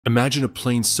Imagine a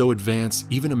plane so advanced,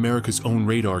 even America's own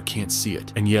radar can't see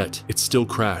it, and yet, it still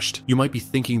crashed. You might be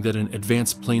thinking that an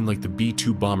advanced plane like the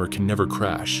B-2 bomber can never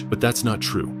crash, but that's not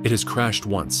true. It has crashed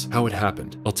once. How it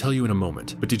happened, I'll tell you in a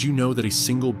moment. But did you know that a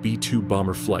single B-2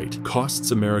 bomber flight costs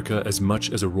America as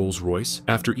much as a Rolls-Royce?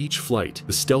 After each flight,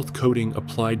 the stealth coating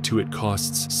applied to it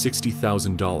costs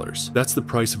 $60,000. That's the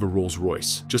price of a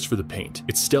Rolls-Royce, just for the paint.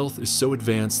 Its stealth is so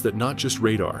advanced that not just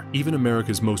radar, even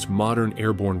America's most modern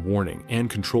airborne warning and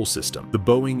control system, the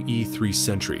Boeing E-3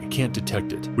 Sentry, can't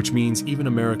detect it, which means even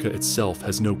America itself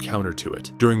has no counter to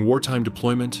it. During wartime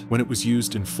deployment, when it was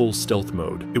used in full stealth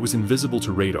mode, it was invisible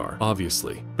to radar,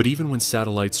 obviously. But even when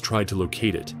satellites tried to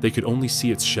locate it, they could only see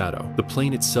its shadow. The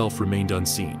plane itself remained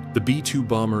unseen. The B-2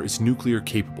 bomber is nuclear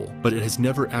capable, but it has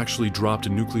never actually dropped a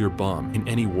nuclear bomb in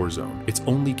any war zone. It's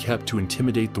only kept to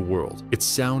intimidate the world. Its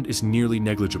sound is nearly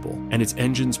negligible, and its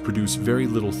engines produce very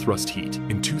little thrust heat.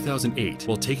 In 2008,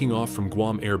 while taking off from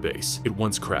Guam Air Base, it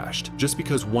once crashed. Just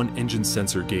because one engine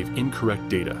sensor gave incorrect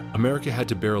data, America had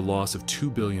to bear a loss of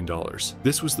 $2 billion.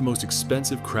 This was the most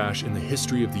expensive crash in the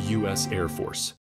history of the US Air Force.